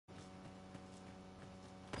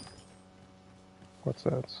What's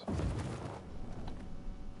that?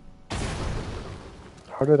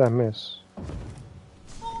 How did I miss?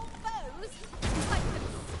 More foes? I could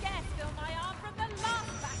scarce feel my arm from the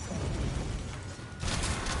last battle.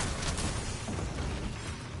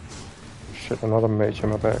 Shit, another mage in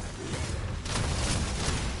my back.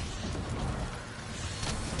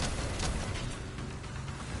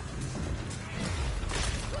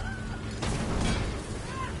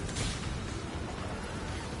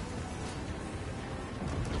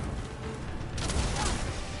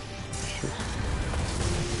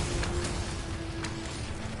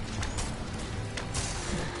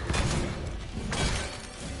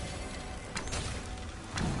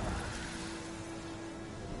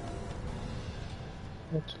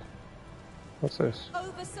 What's this?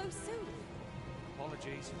 Over so soon.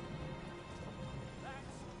 Apologies.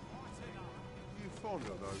 You fond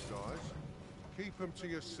of those guys? Keep them to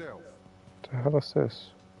yourself. What the hell is this?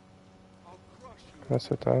 Can I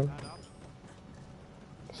sit down?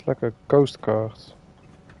 It's like a ghost card.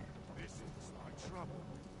 This is my trouble.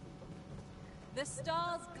 The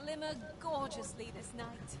stars glimmer gorgeously this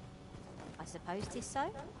night. I suppose 'tis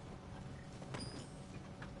so.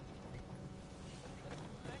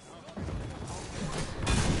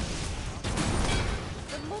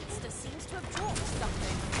 The monster seems to have dropped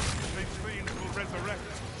something. These fiends will resurrect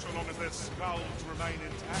so long as their skulls remain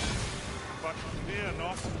intact. But fear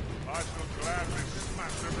not, I shall gladly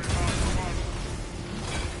smash every last one.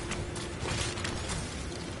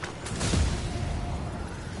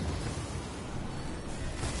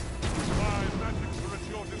 My magics are at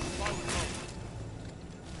your disposal.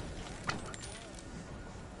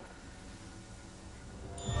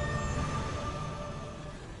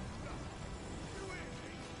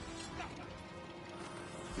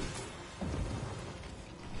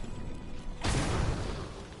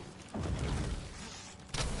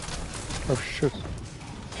 Oh shit.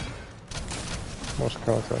 More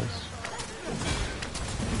skeletons.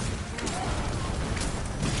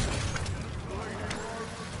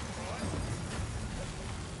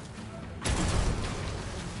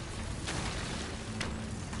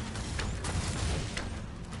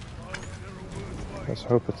 Let's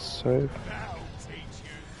hope it's safe.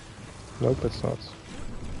 Nope, it's not.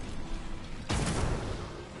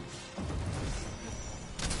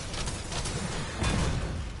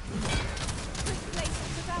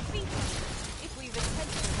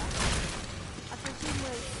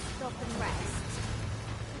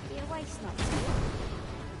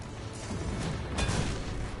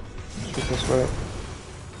 This way.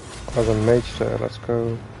 There's a mage there, let's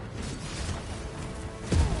go.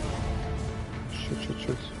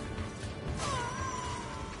 Shoot.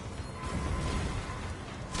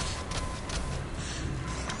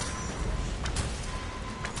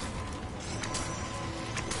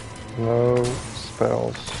 No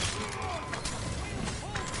spells.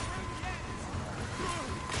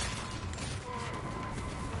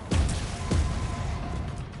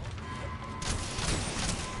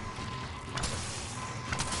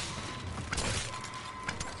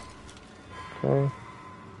 Okay.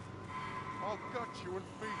 I'll gut you and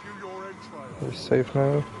feed you your entrails. We're safe now.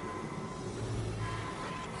 I'm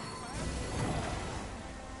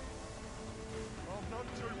not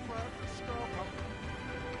too proud to stop up.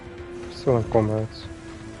 Still in combat.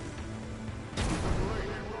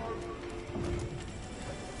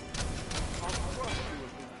 I'll trust you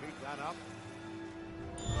if you keep that up.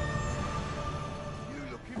 You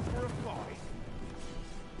looking for a fight?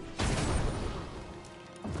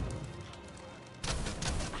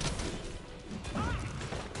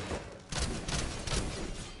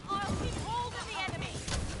 I'll keep hold of the enemy.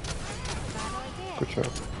 Bad idea. Good job.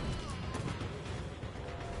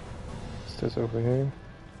 What's this over here?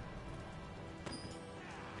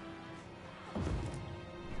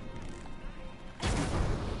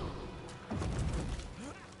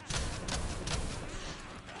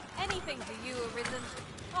 Anything for you, Arisen.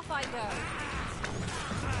 Off I go.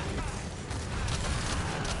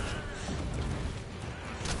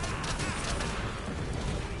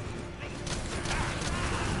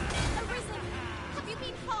 Arisen, have you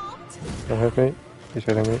been harmed? Don't hit me. He's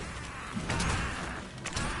hitting me.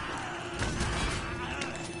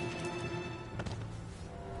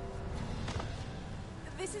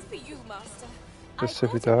 This is for you, Master. Just I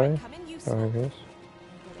if you thought it might die. come in Oh, I useful. guess.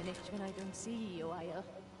 I get an itch when I don't see you,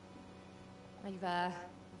 I've a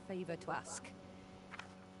favour to ask.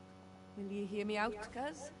 Will you hear me out,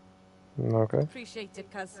 cuz? Okay. Appreciate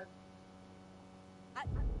it, cuz.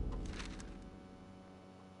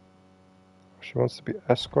 She wants to be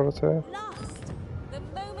escorted here. Last, the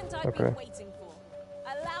moment I've Okay. been waiting for.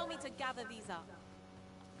 Allow me to gather these up.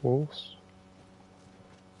 Wolves.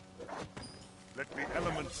 Let the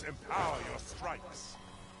elements empower your strikes.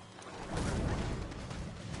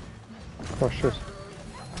 Oh shit.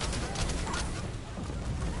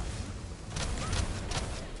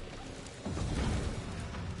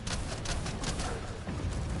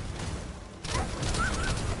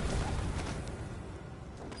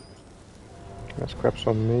 Let's grab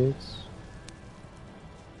some meats.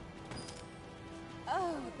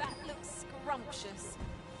 Oh, that looks scrumptious.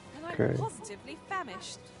 And I'm Okay. positively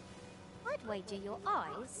famished. I'd wager your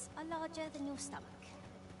eyes are larger than your stomach.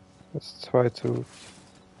 Let's try to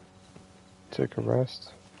take a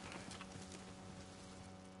rest.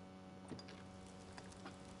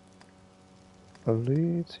 A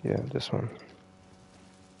lead? Yeah, this one.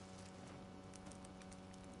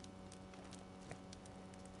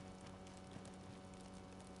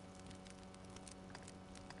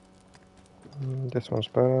 This one's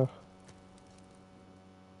better.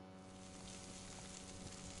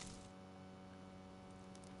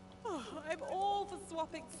 Oh, I'm all for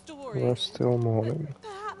swapping We're stories. still morning. But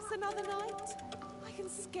perhaps another night? I can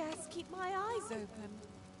scarce keep my eyes open.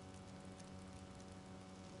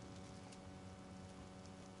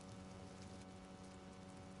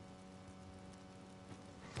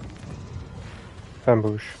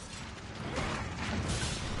 Ambush.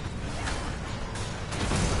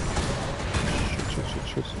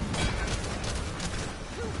 Shoot.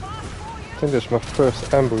 I think this is my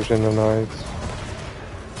first ambush in the night.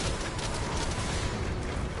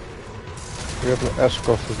 We have an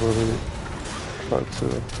escort that will really try to...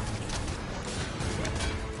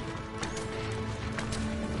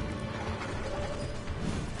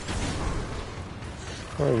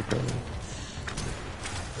 Where are you going?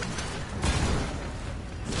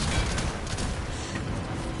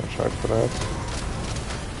 Watch out for that.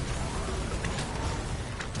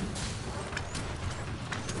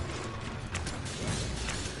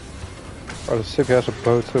 Oh, the city has a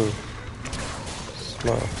bow too.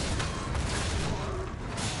 Smart.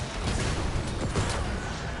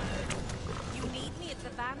 You need me at the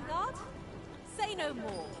vanguard? Say no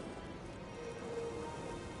more.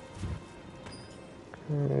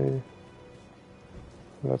 Okay.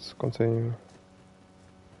 Let's continue.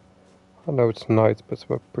 I know it's night, but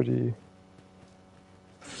we're pretty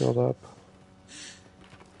filled up.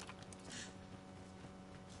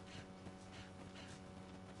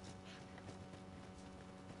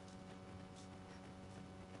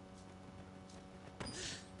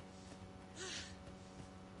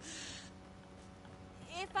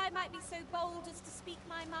 If I might be so bold as to speak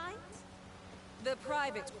my mind? The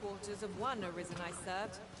private quarters of one arisen I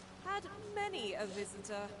served had many a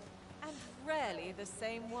visitor, and rarely the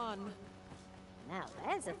same one. Now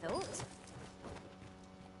there's a thought.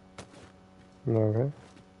 Okay.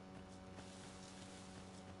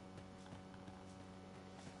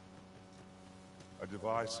 A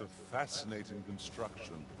device of fascinating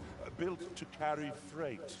construction, built to carry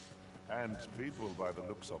freight and people by the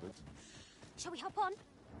looks of it. Shall we hop on?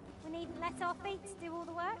 We need less our feet to do all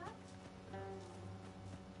the work.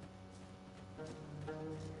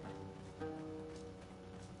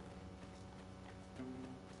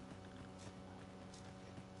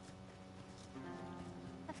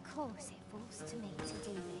 Of course it falls to me to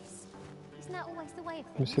do this. Isn't that always the way of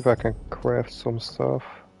Let me things? see if I can craft some stuff.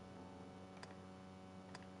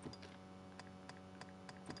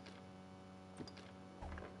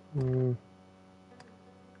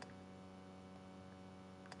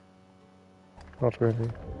 Not really.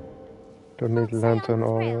 Don't need Can't say lantern I'm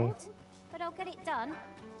oil. thrilled, but I'll get it done.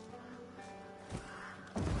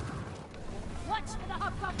 Watch for the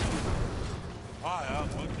hobgoblin! Fire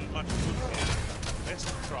won't do much good here. Best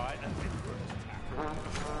try a different tack.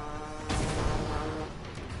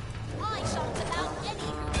 I shan't allow any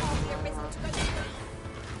who can't be arisen to go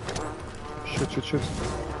free. Shoot.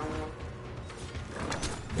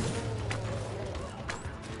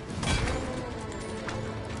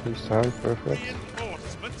 This time, perfect.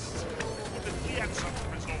 Reinforcements? He had some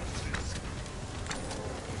resources.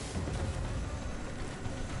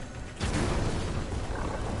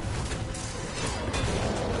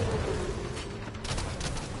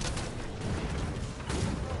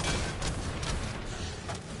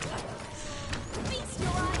 Feast your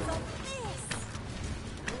eyes on this!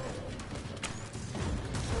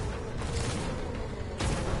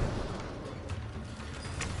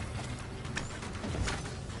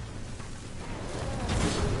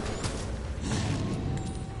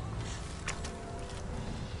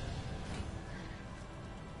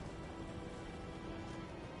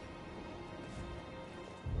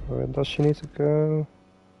 Where does she need to go?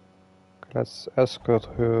 Okay, let's escort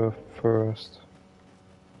her first.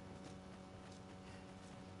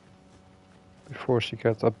 before she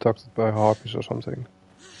gets abducted by harpies or something.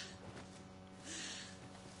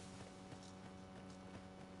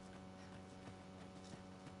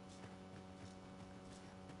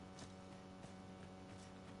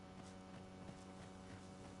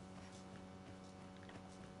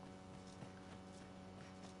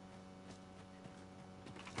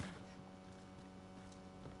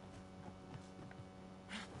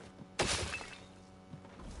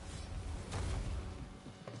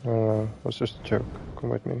 It was just a joke. Come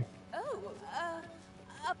with me. Oh,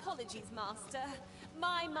 apologies, Master.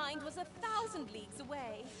 My mind was 1,000 leagues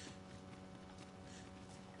away.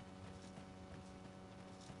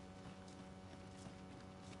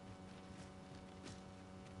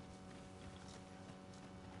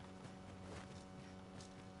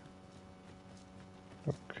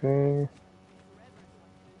 Okay.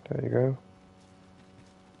 There you go.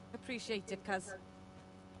 Appreciate it, cuz.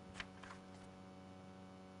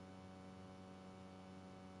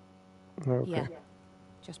 Okay. Yeah,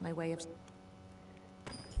 just my way of...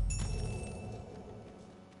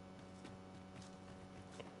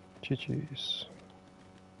 GG's.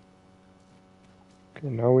 Okay,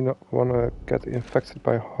 now we want to get infected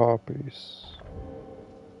by harpies.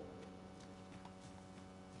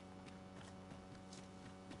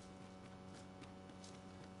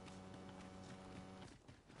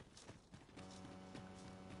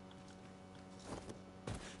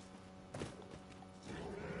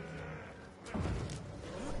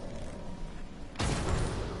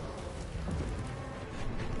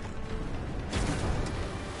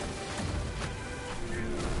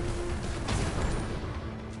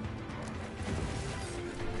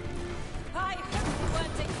 I hope you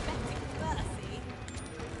weren't expecting mercy.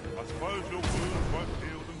 I suppose your wounds won't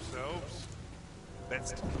heal themselves.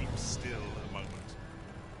 Let's keep still a moment.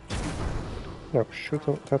 No, shoot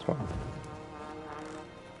that one.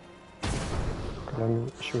 Okay,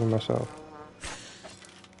 I'm shooting myself.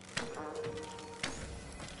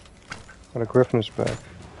 And the griffin is back.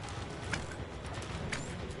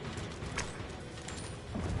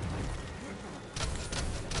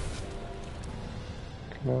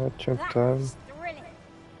 Can I jump That down? was thrilling.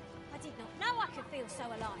 I did not know I could feel so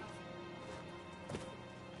alive.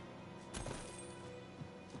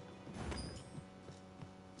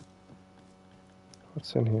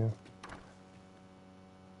 What's in here?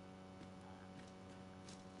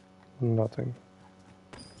 Nothing.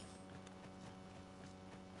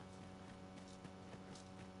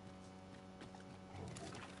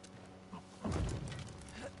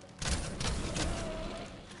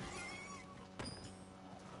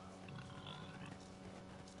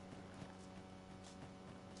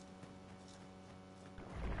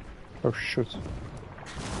 Oh shoot.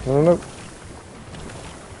 No, no, no.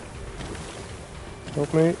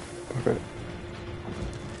 Help me. Okay.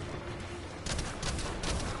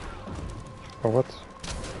 Oh, what?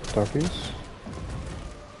 Doggies?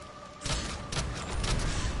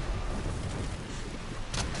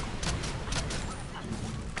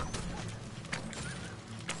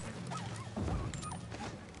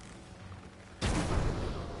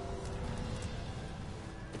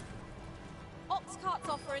 Ox carts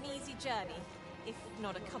offer an easy journey, if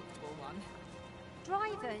not a comfortable one.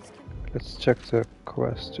 Drivers can... Let's check the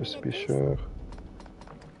quest just to be sure.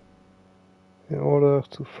 In order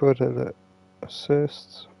to further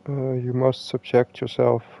assist, you must subject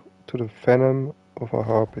yourself to the venom of a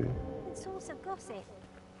harpy. Good source of gossip.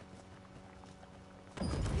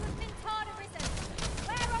 You've been tired of risen.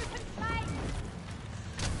 We're open flame.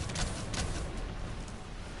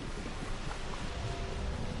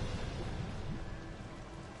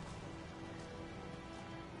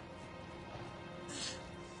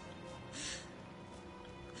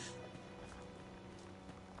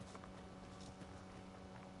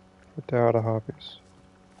 But there are the harpies.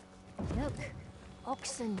 Look,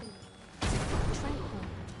 oxen. Tranquil.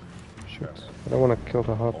 Shoot. I don't want to kill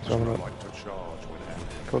the harpies, I want to Like to charge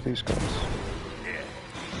with kill these guys.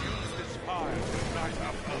 Use this fire to ignite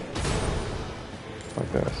our foes.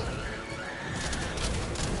 Like that.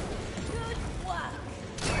 Good work!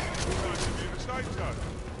 Going to be the safe zone.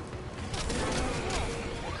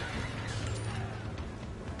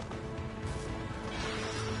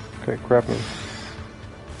 Okay, grab me.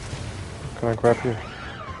 Can I grab you?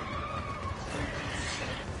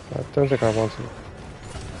 I don't think I want to.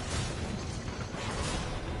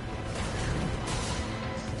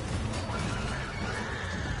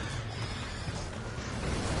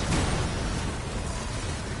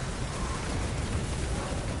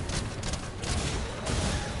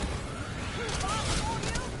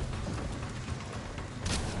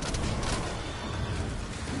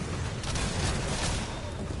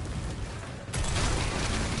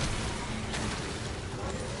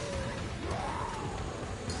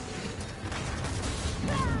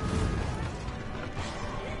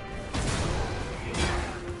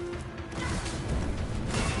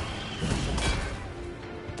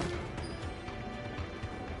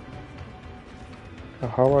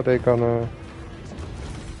 How are they gonna...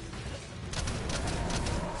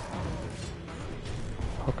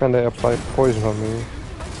 How can they apply poison on me?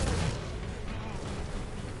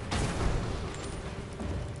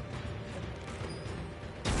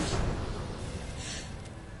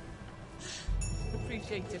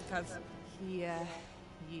 Appreciate it, cuz. Here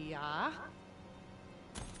ye are.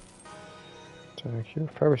 Thank you.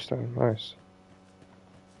 Fairy stone, nice.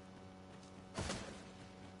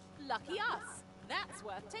 Lucky us. That's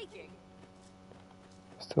worth taking.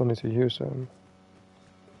 Still need to use them.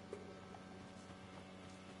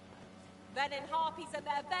 Venom harpies and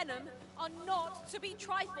their venom are not to be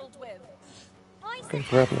trifled with. I Okay, suspect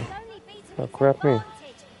grab me. it's only beating Now its grab me.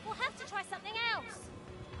 advantage. We'll have to try something else.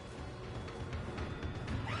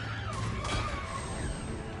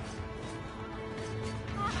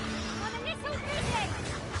 I'm a little busy. I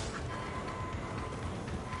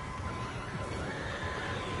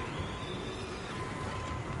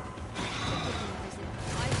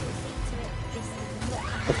shall see to it this is not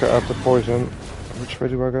happening. Okay, I have the poison. Which way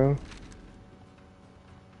do I go?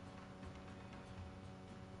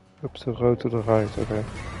 Up the road to the right, okay.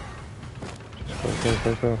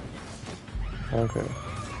 Just go. Okay.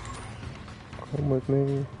 Come with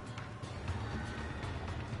me.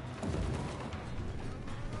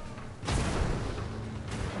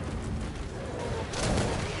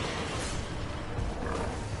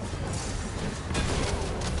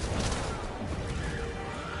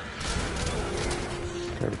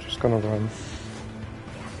 Okay, we're just gonna run.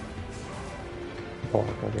 Walk,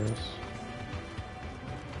 I guess.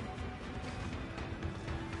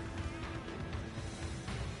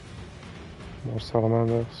 More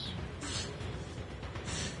salamanders.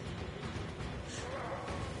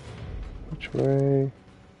 Which way?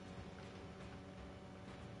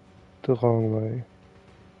 The wrong way.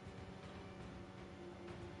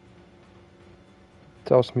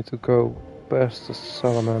 Tells me to go past the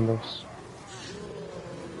salamanders.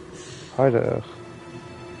 Hi there.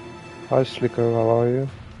 Hi Slicko, how are you?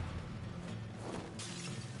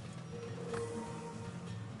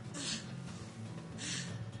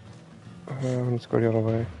 Let's go the other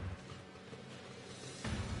way.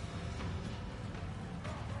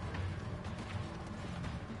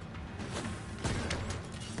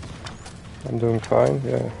 I'm doing fine,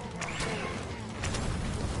 yeah.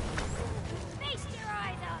 Feast your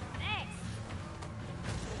eyes on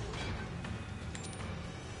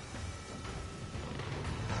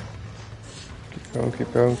this.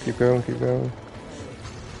 Keep going.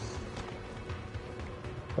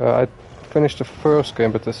 I finished the first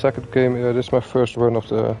game, but the second game, this is my first run of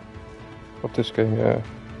this game, yeah.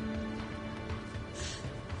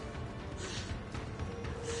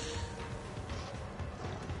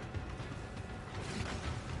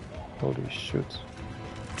 Holy shit.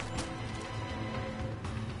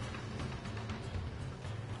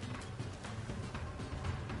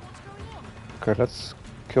 Okay, let's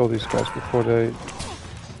kill these guys before they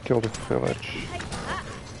kill the village. Take that.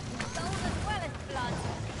 Gold as well as blood.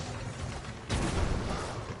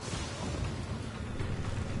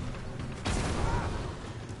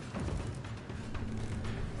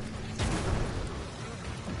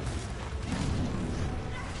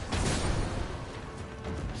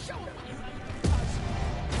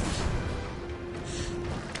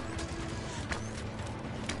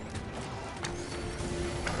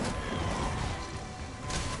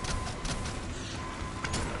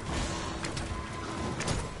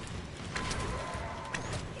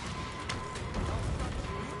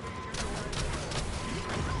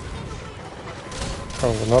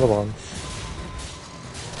 Oh, another one.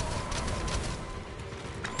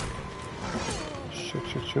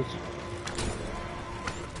 Shoot.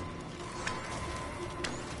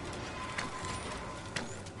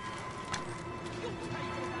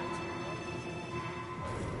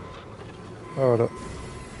 Oh, the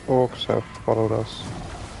orcs have followed us.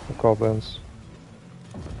 The goblins.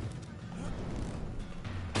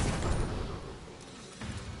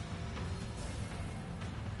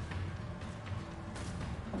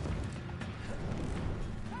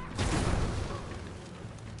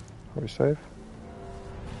 Are we safe?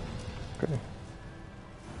 Okay.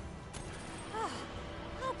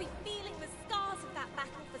 I'll be feeling the scars of that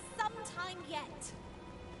battle for some time yet.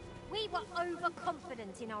 We were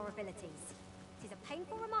overconfident in our abilities. It is a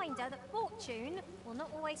painful reminder that fortune will not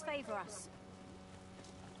always favour us.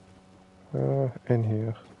 In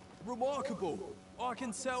here. Remarkable! I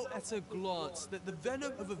can tell at a glance that the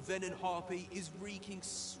venom of a venom harpy is wreaking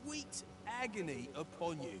sweet agony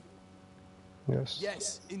upon you. Yes.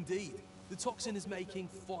 Yes, indeed. The toxin is making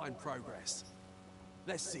fine progress.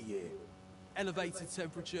 Let's see here. Elevated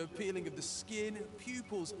temperature, peeling of the skin,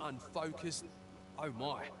 pupils unfocused. Oh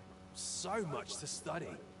my, so much to study.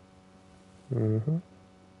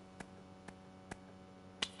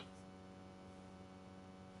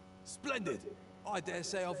 Splendid! I dare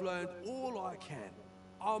say I've learned all I can.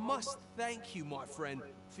 I must thank you, my friend,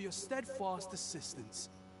 for your steadfast assistance.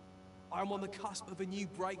 I'm on the cusp of a new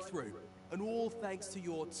breakthrough, and all thanks to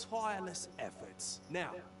your tireless efforts.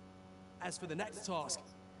 Now, as for the next task,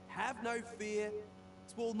 have no fear.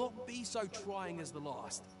 It will not be so trying as the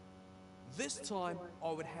last. This time,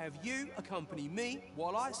 I would have you accompany me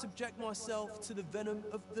while I subject myself to the venom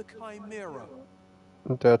of the Chimera.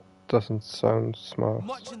 That doesn't sound smart.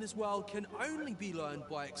 Much in this world can only be learned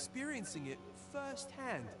by experiencing it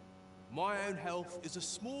firsthand. My own health is a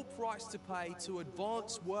small price to pay to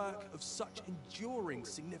advance work of such enduring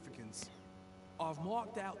significance. I've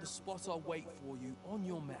marked out the spot I'll wait for you on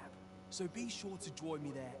your map, so be sure to join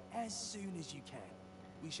me there as soon as you can.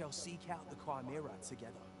 We shall seek out the Chimera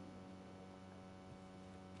together.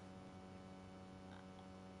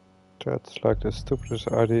 That's like the stupidest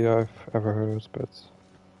idea I've ever heard, but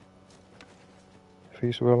if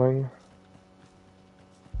he's willing.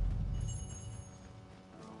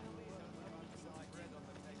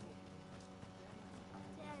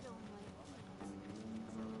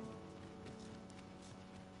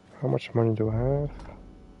 How much money do I have?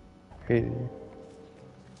 80. Let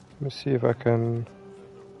me see if I can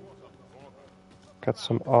get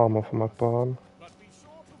some armor for my pawn.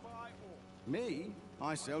 Me?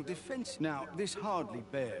 I sell defense. Now, this hardly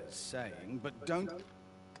bears saying, but don't...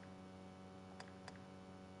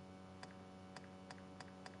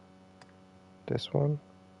 This one.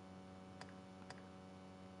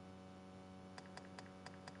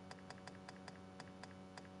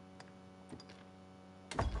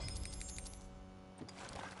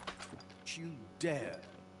 You dare.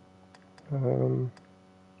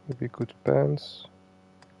 Maybe good pants.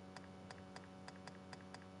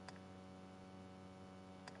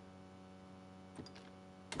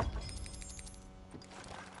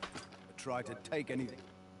 Try to take anything.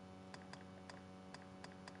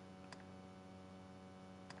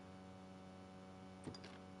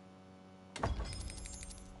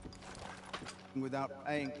 Without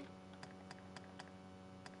paying.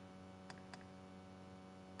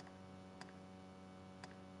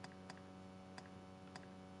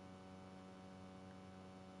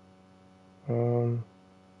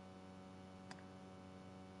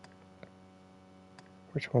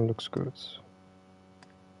 Which one looks good?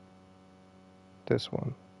 This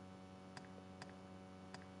one.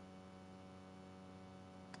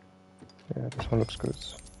 Yeah, this one looks good.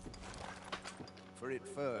 For it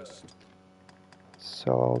first.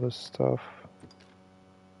 Sell all this stuff.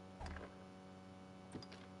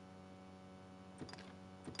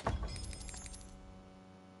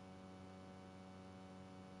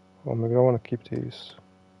 Well, maybe I want to keep these.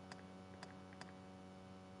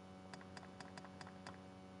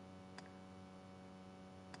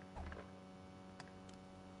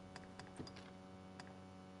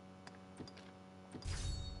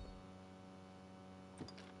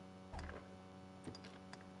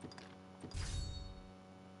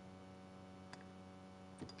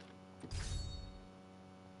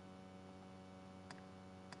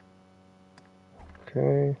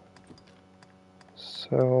 Okay.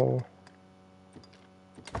 Sell.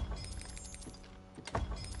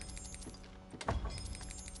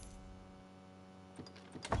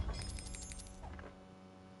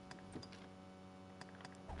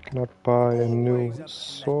 Can I buy a new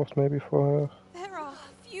sword maybe for her? There are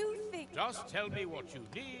few things. Just tell me what you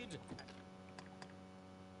need.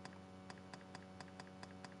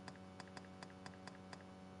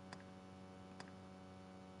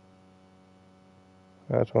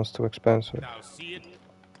 That one's too expensive. Now see it.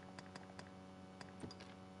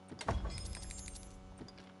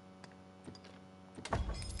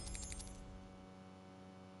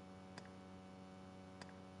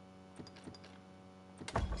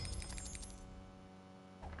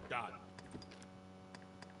 Done.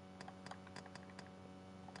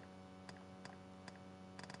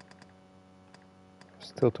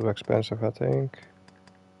 Still too expensive, I think.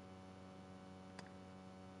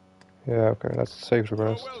 Yeah, okay, let's save the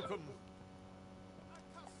rest.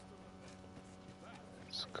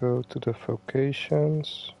 Let's go to the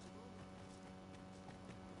vocations.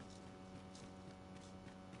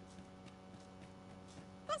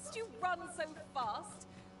 Must you run so fast?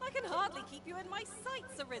 I can hardly keep you in my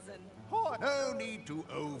sights, Arisen. Oh, no need to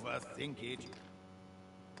overthink it.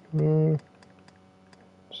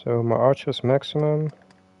 So my archer's maximum.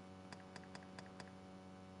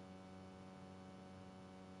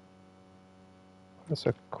 Let's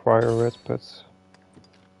acquire it, but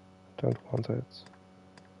I don't want it.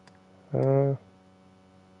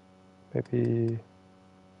 Maybe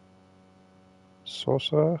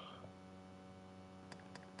sorcerer?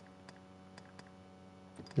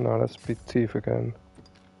 No, let's be thief again.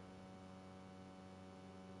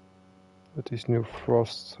 With these new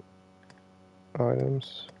frost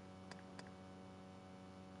items.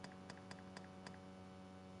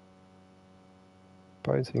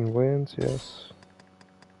 Biting wind, yes.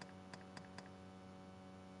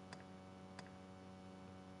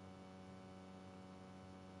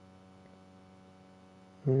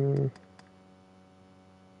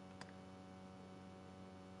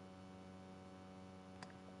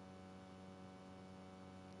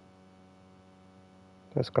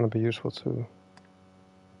 That's gonna be useful too.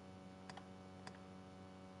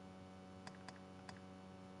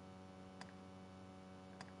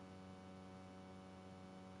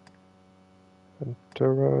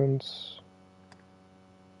 Endurance.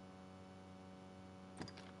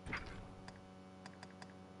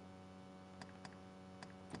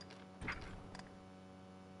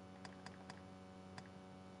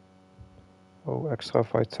 Oh, extra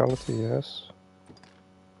vitality, yes.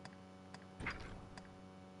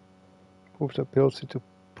 Improve the ability to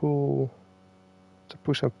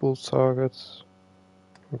push and pull targets.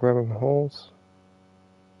 Grab and hold.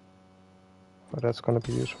 Oh, that's gonna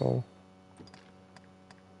be useful.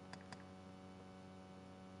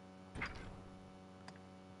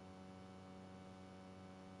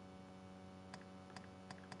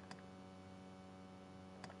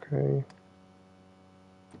 Okay.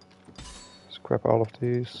 Let's grab all of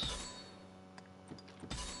these.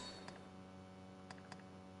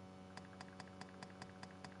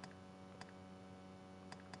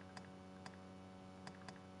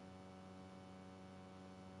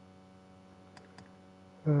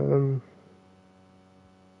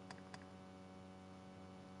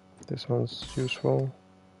 This one's useful.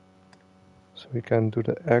 So we can do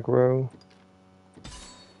the aggro.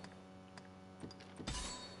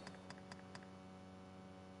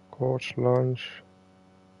 Gorge launch.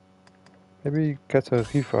 Maybe get a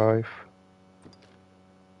revive.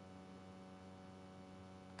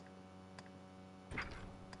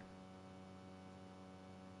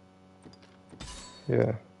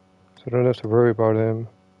 Yeah. So I don't have to worry about him,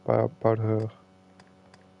 about her.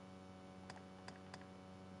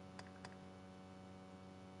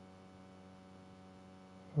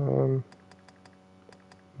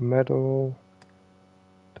 Metal.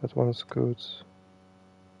 That one's good.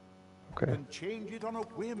 Okay. And change it on a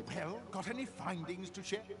whim, pal. Got any findings to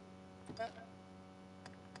share?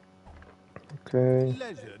 Okay.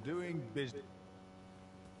 Pleasure doing business.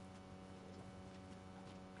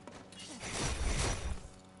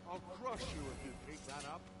 I'll crush you if you pick that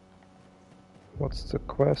up. What's the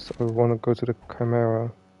quest? I want to go to the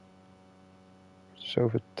Chimera. It's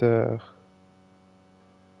over there.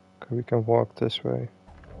 Okay, we can walk this way.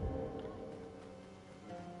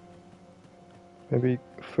 Maybe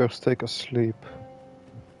first take a sleep.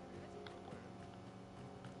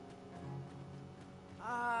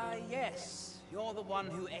 Ah, yes. You're the one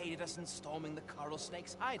who aided us in storming the Coral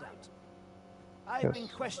Snake's hideout. I've been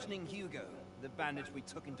questioning Hugo, the bandit we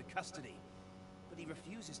took into custody, but he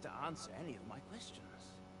refuses to answer any of my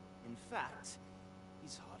questions. In fact,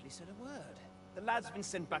 he's hardly said a word. The lad's been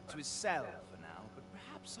sent back to his cell for now, but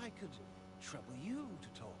perhaps I could trouble you to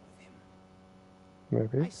talk with him.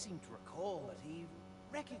 Maybe. I seem to recall that he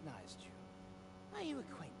recognized you. Are you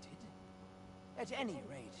acquainted? At any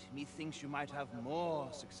rate, methinks you might have more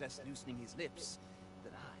success loosening his lips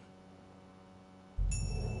than I.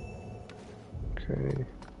 Okay.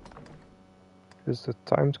 Is the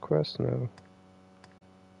timed quest? No.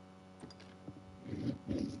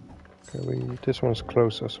 Okay, this one's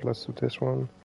closer, so let's do this one.